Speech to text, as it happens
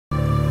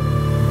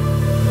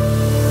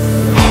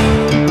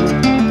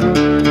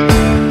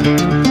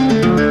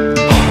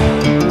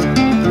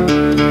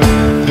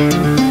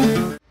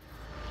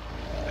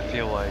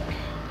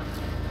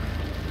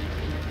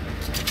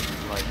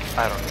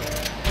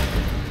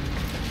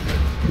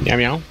Meow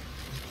meow.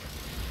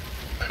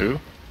 Poo?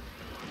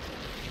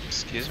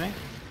 Excuse me?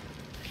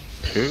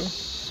 Poo?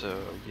 So,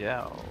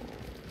 yeah.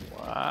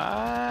 What?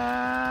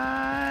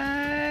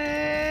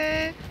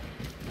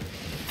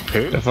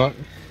 Poo? The fuck?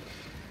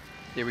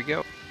 Here we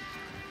go.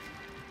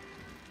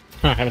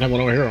 Huh, I haven't had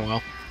one over here in a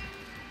while.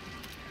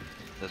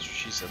 That's what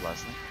she said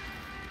last night.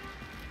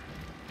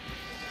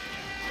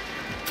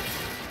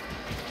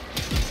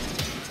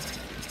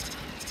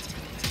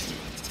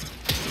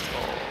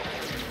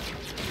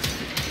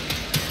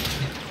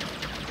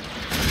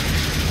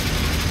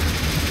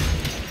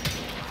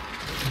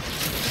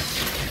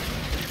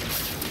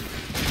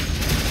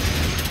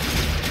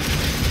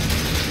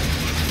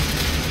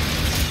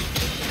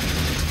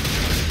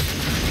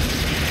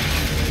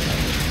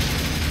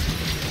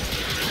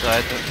 So I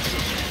had to...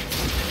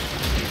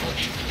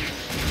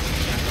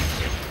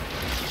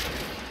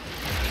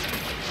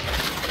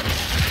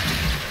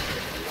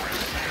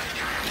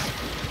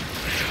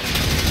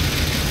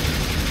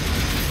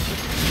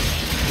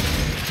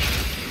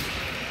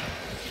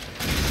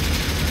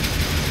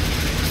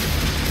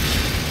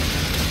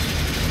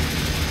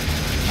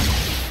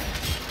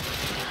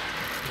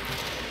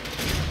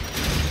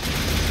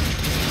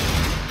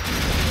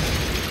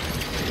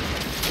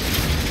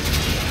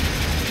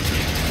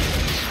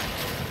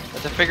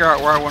 to figure out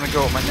where I want to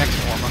go with my next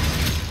armor.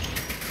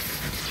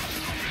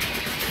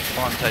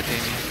 On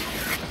titanium.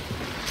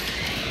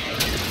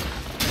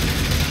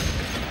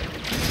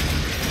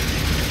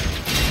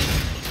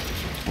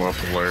 What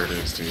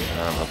polarities do you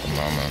have at the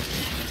moment?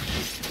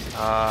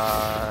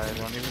 I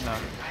don't even know.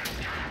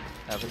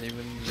 Haven't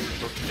even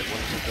looked at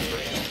what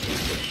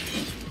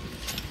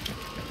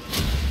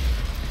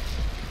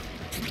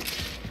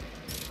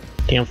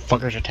Damn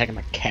fuckers are attacking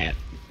my cat.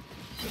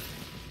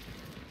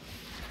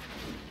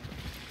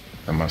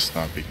 That must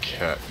not be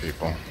cat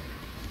people.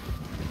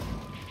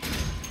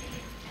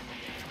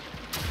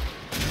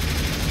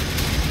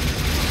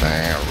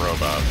 Dang, a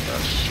robot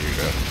that shoot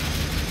it.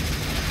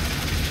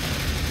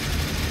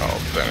 Oh,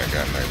 then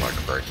again, they like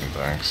breaking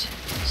things,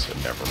 so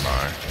never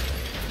mind.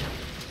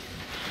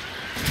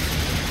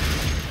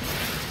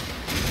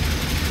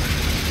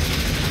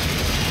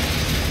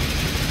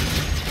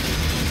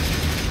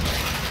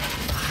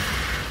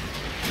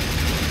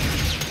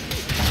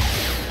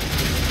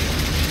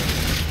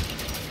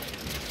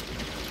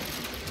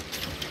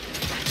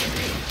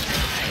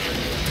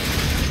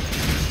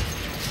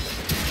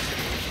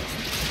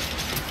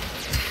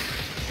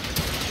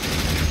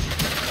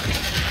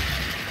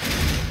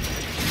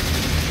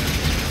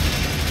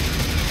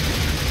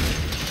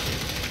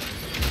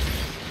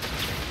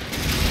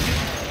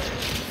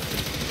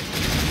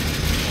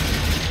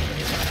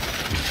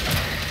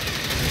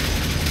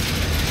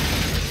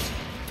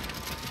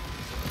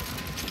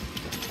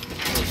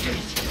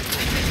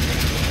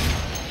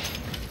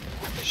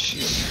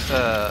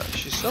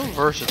 She's so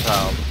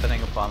versatile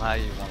depending upon how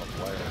you want to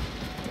play her.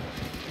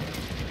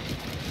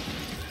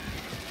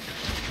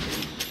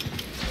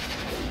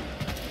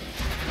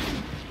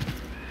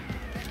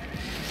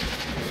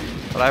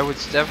 But I would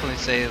definitely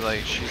say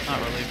like she's not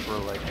really for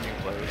like new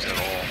players at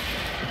all.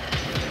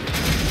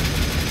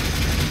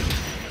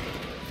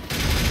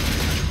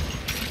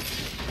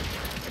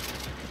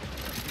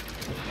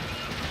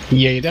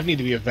 Yeah, you definitely need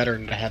to be a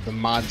veteran to have the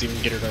mods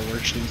even get her to where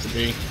she needs to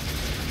be.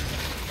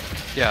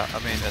 Yeah, I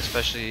mean,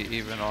 especially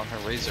even on her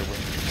Razor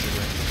Wing.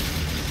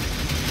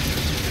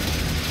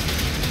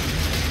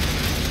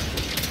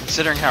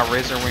 Considering how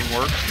Razor Wing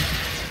works.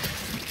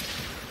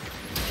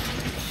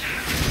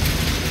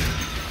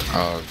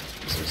 How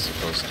is it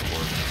supposed to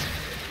work?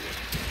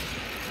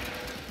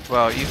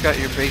 Well, you've got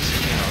your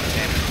basic, you know,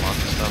 damage mods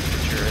and stuff,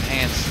 but your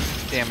enhanced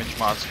damage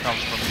mods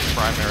comes from your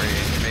primary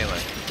and your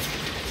melee.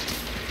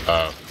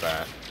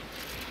 That.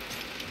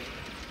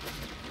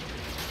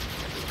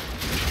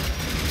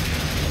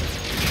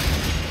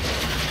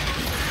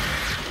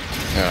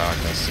 Yeah, I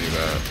can see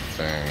that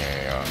being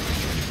a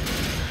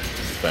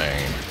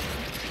thing.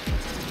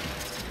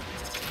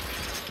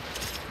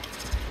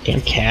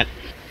 Damn cat.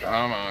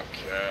 Come on,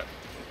 cat.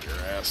 Get your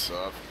ass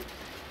up.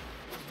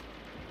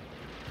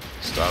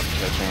 Stop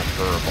catching a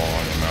furball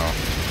in your mouth.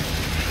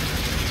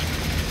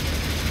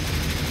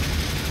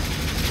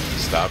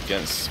 Stop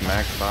getting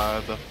smacked by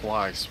the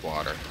fly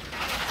swatter.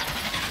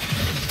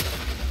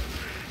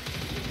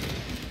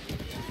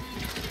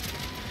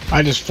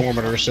 I just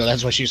formatted her, so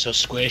that's why she's so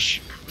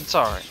squish. It's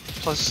alright.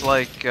 Plus,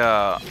 like,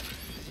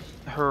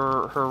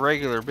 her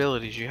regular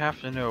abilities, you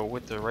have to know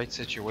what the right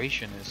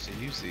situation is to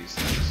use these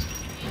things.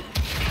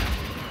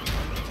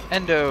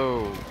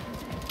 Endo!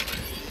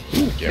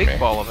 Big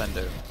ball of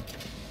endo.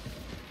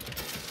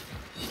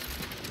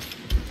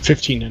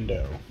 15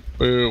 endo.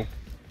 Boo.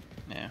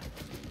 Yeah.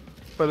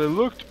 But it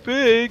looked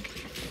big!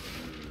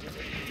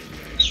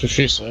 That's what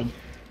she said.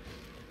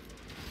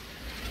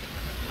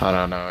 I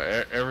don't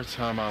know. Every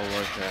time I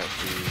look at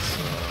these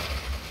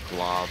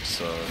globs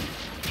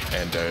of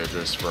endo, it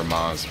just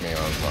reminds me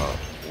of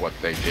what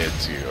they did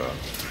to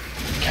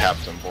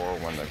Captain Boar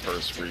when they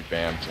first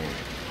revamped and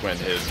when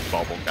his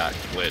bubble got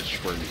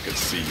glitched where you could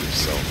see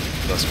yourself.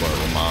 That's what it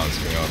reminds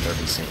me of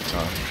every single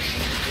time.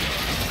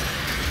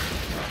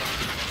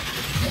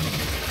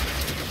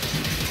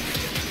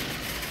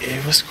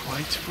 It was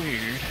quite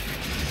weird.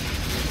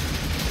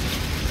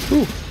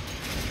 Whew.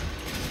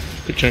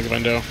 Good chunk of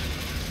endo.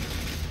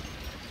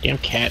 Damn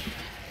cat.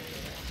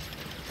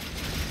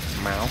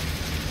 Meow.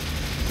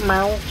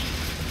 Meow.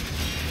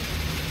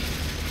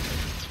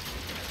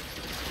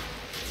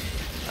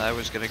 I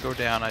was gonna go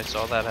down, I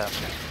saw that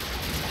happen.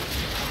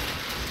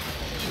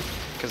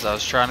 Because I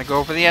was trying to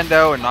go for the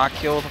endo and not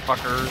kill the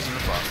fuckers in the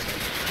process.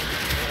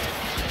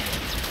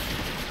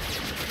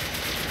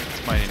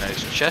 It's mighty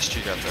nice chest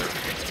you got there.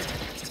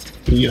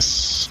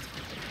 Yes.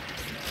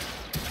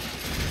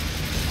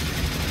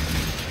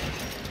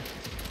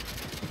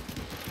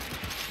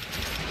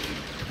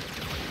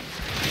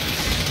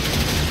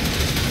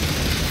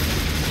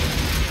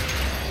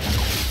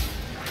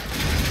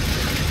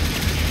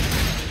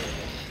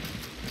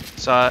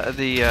 So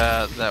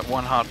that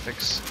one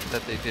hotfix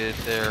that they did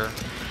there.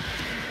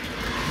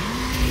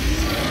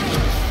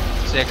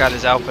 See, I got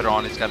his outfit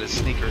on. He's got his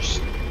sneakers.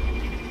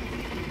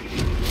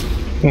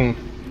 Hmm.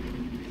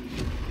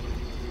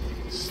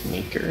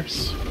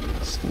 Sneakers.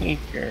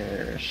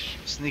 Sneakers.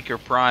 Sneaker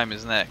Prime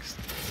is next.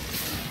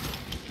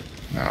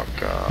 Oh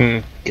god. Hmm.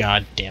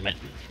 God damn it.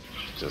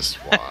 Just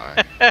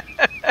why?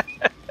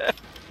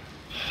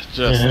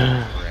 Just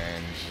the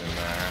cringe in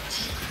that.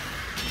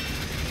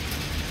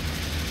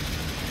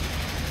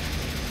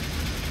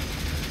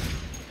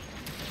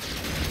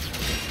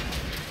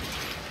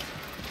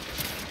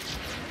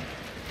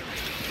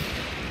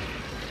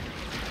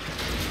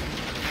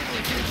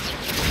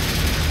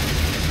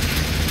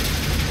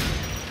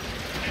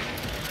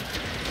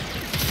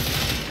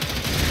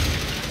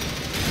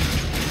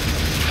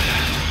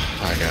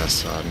 I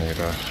guess I need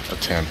to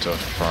attempt to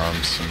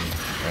farm some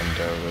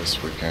endo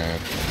this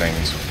weekend.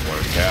 Things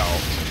work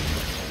out.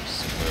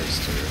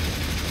 Supposed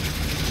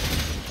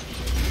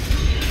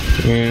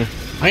to. Yeah.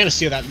 I gotta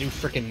see how that new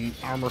freaking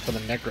armor for the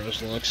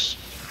Necros looks.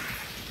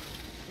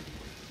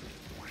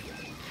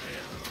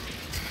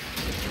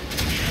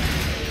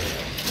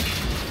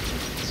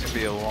 It's gonna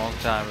be a long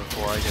time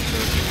before I get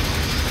those.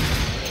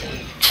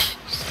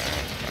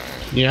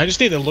 Yeah, I just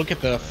need to look at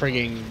the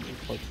frigging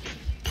like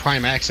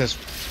Prime Access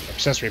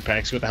accessory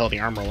pack, see what the hell the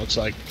armor looks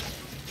like.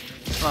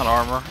 It's not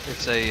armor.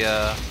 It's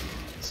a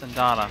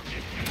Sandana.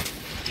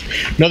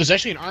 No, there's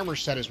actually an armor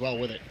set as well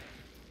with it.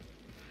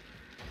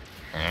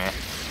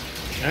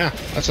 Yeah,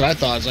 that's what I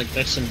thought. It's like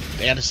that's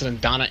they added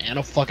Sandana and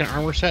a fucking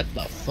armor set.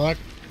 The fuck?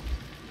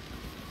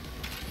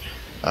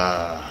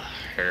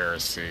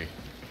 Heresy.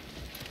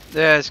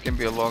 Yeah, it's gonna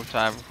be a long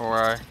time before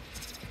I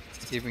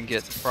even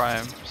get the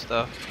Prime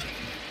stuff.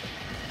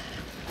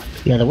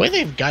 Yeah, the way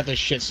they've got this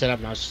shit set up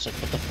now, it's just like,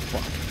 what the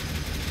fuck?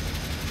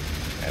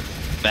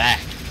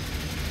 Back.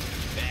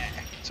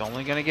 It's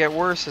only gonna get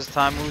worse as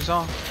time moves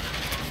on.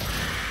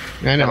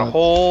 I Got a know.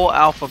 whole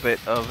alphabet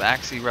of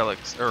Axie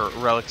relics or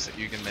relics that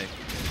you can make.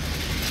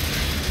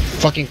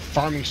 Fucking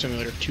Farming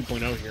Simulator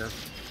 2.0 here.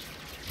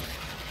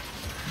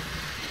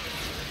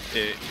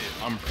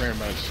 I'm pretty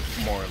much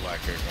more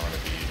likely going to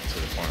be to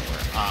the point where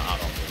I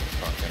don't give a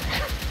fuck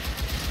anymore.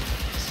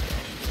 So,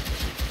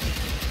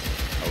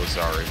 I was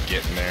already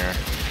getting there.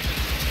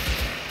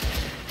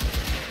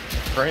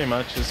 Pretty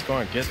much it's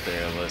going to get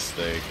there unless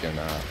they can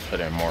put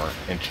in more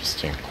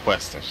interesting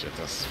quests and shit.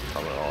 That's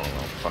probably all I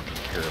don't fucking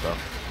care about.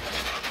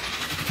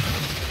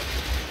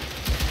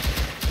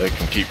 They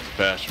can keep the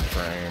passion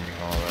frame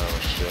and all that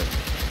other shit.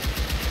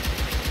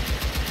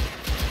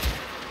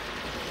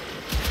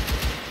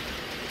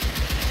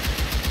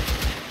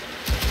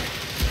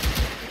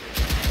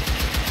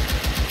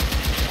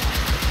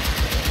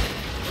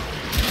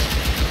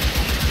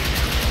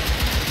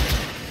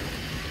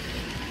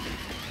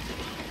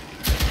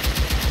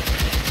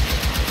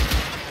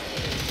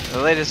 The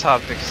latest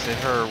hotfix to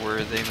her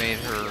where they made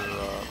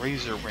her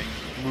razor wing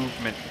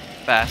movement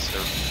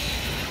faster.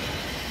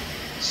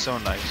 So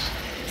nice.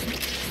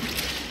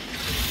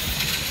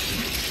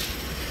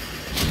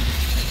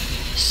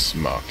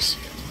 Smucks.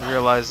 I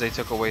realized they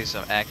took away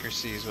some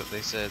accuracy is what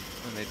they said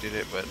when they did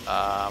it, but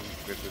I'm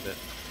good with it.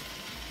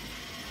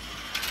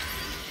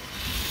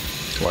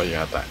 Well, you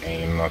have to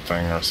aim the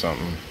thing or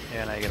something.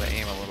 Yeah, now you gotta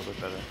aim a little bit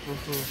better.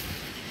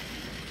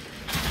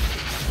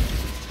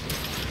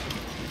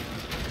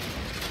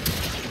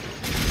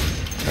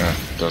 Yeah,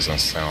 doesn't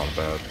sound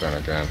bad. Then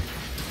again,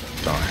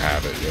 don't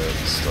have it yet.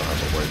 Still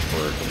have to wait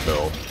for it to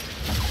build.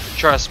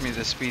 Trust me,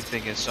 the speed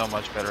thing is so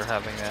much better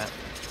having that.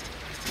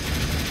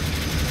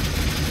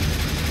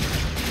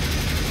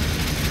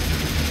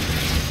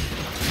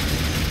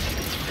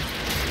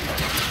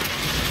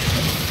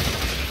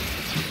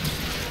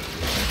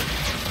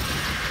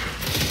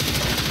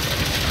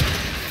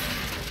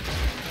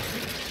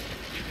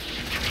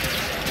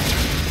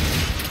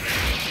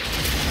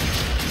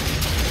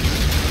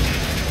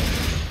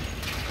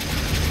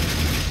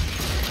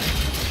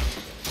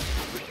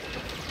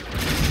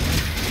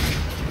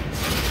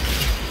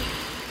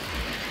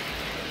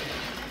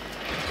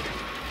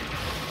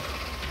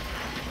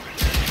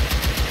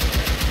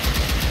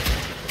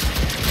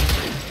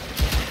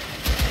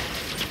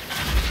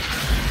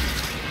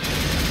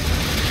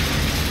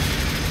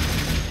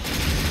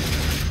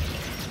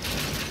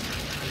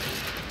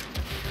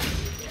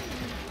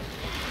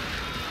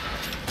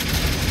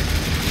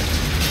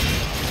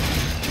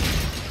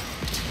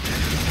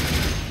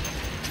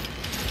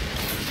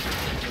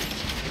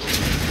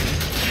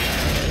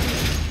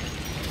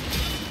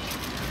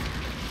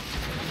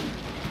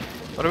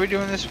 What are we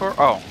doing this for?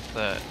 Oh,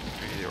 the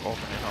either open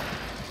it up.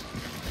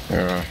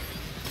 Yeah.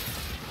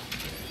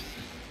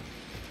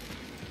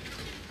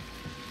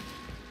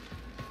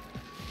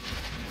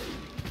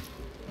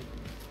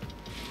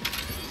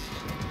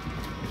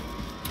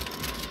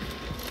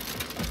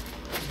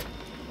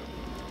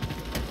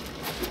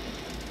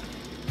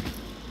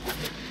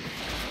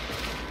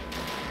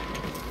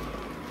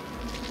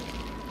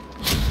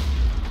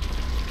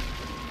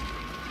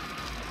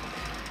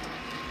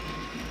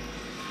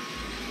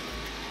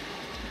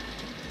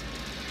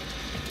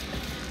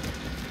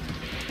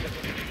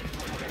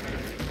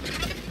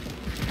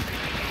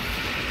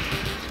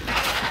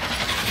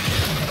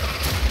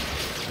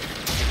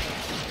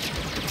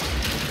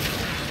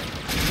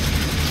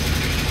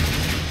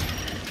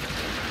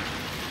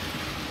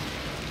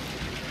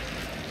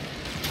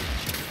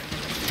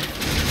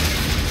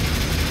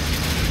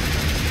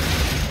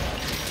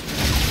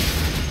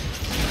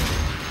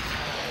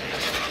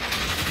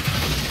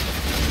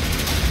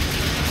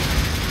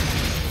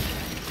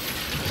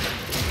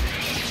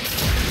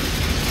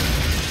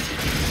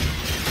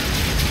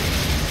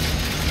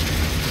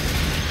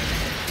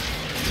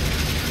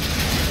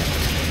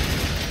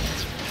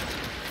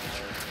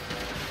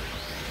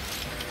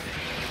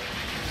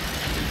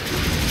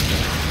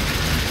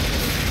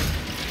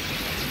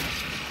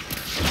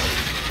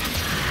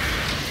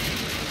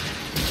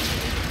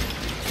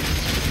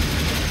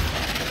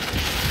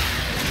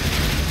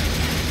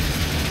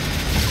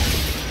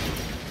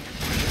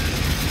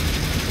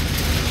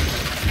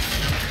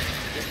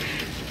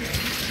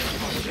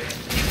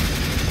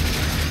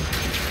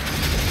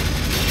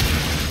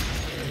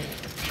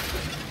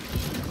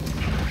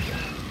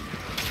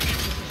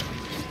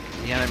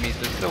 The enemies,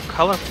 they're so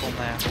colorful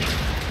now.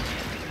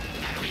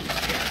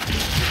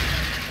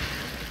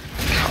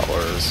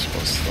 Colors,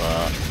 what's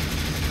that?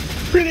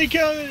 Pretty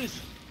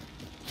colors!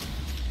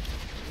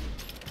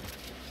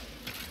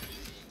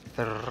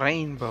 The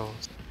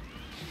rainbows.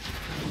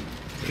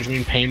 You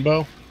mean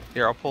painbow?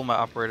 Here, I'll pull my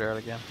operator out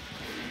again.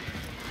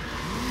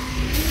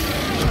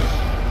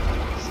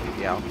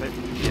 See the outfit?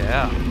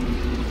 Yeah.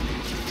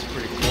 It's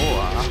pretty cool,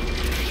 huh?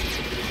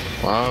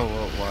 Wow,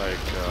 look like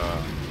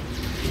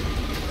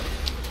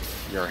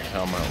your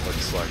helmet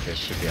looks like it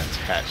should be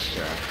attached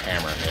to a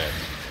hammerhead.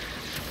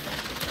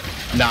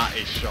 Not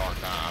a shark,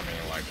 I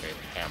mean like a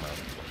hammer.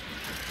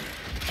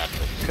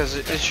 Because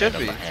it should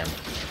be.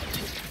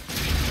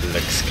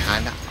 Looks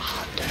kinda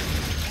odd.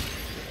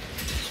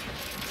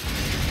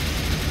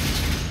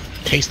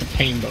 Taste the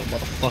painbow,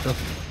 motherfucker.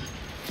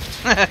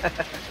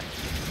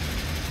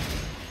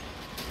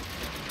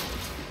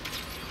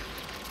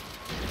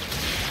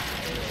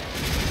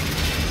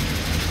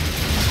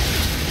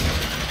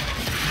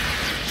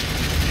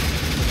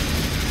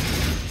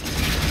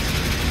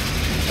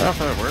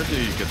 Where do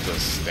you get the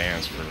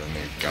stands for the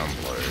new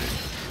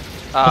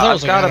gunblade?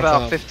 I've got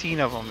about 15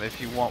 of them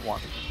if you want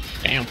one.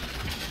 Damn.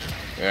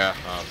 Yeah,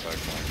 I'll take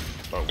one.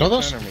 But Don't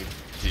what those- enemy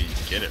do you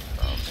get it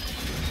from?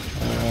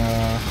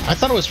 I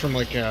thought it was from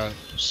like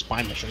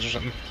spy missions or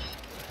something.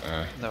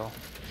 No.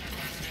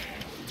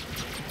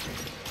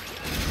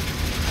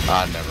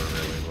 I never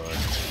really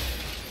looked.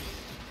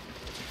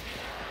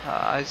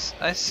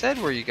 I said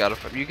where you got it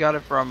from. You got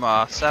it from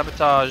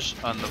Sabotage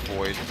on the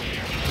Void.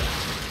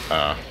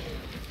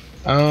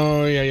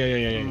 Oh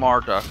yeah.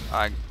 Marduk.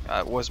 I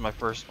was my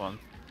first one,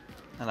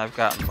 and I've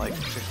gotten like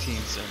 15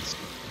 since.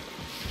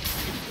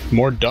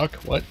 More duck?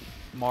 What?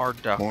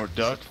 Marduk. More is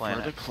duck the for the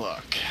planet.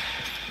 cluck.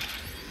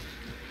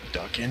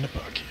 Duck in the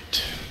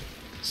bucket.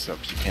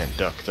 Except you can't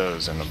duck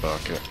those in the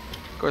bucket.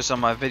 Of course, on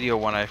my video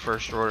when I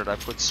first wrote it, I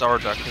put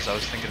Sarduk because I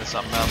was thinking of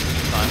something else at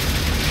the time.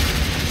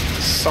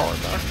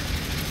 Sarduk?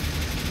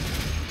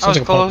 I was like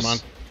a close.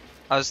 Pokemon.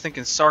 I was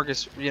thinking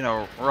Sargus, you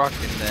know, Ruck,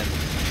 and then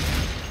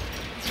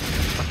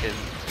fucking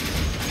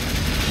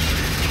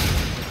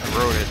I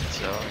wrote it,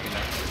 so you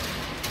know.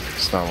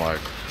 It's not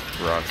like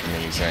Rock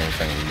needs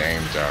anything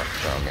named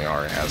after him. He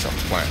already has a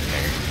plant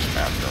named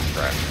after him,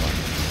 practically.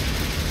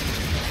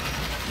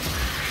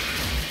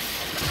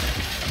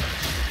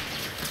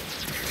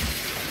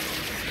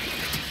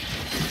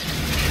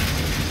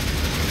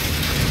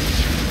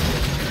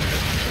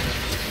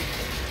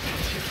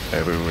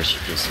 Maybe we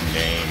should just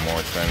name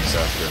more things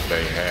after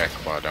they hack,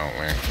 why don't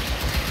we?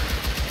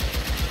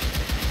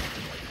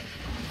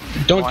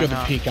 Don't Why give the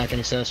not? peacock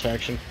any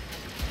satisfaction.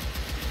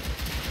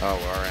 Oh,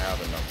 we already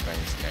have enough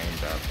things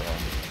named after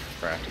them,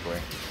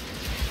 practically.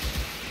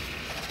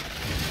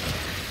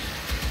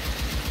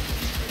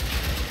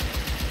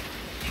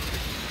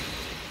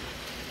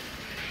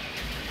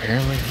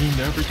 Apparently he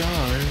never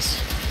dies.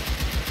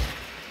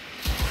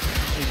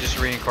 He just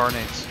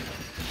reincarnates.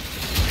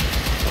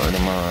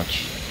 Pretty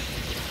much.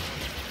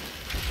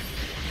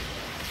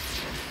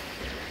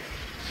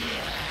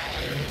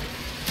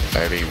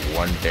 Maybe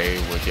one day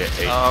we'll get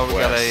a Oh, we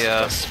got quest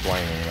a,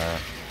 explaining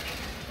that.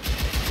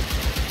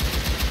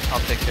 I'll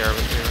take care of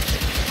it here.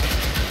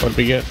 What'd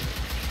we get?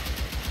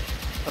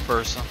 A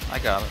Bursa. I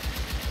got it.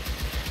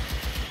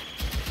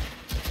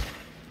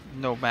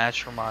 No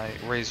match for my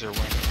Razor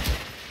Wing.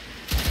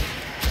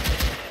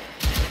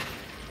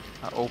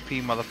 OP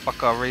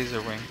motherfucker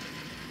Razor Wing.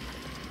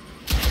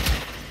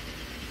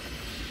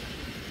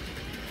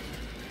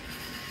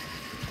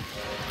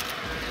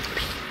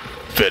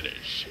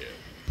 Finish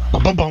him.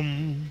 Bum, bum,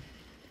 bum.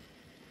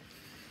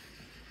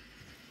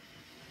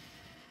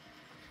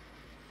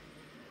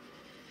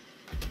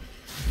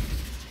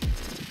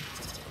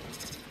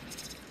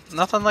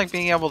 Nothing like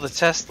being able to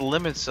test the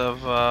limits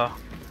of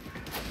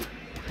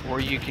where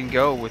you can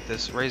go with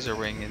this Razor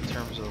Wing in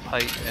terms of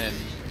height and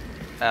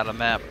out of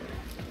map.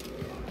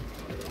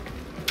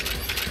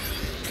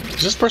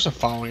 Is this person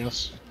following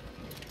us?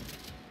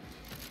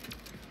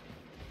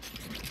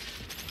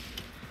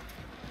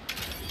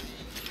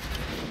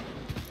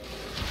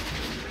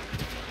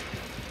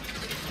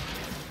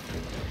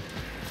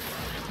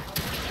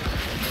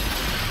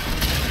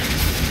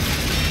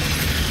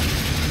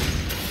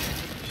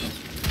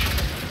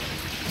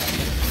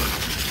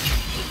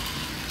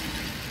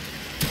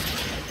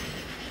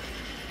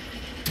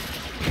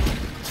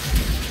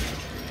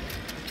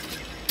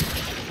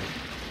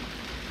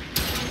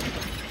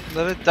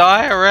 Let it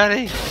die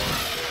already!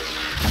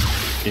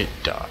 It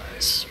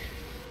dies.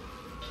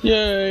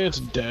 Yay, it's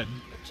dead.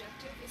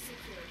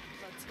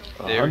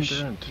 There's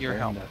your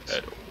helmet.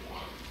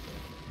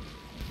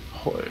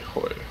 Hoy,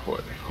 hoy,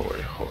 hoy,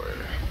 hoy, hoy.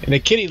 And the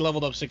kitty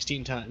leveled up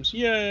 16 times.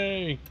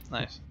 Yay!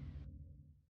 Nice.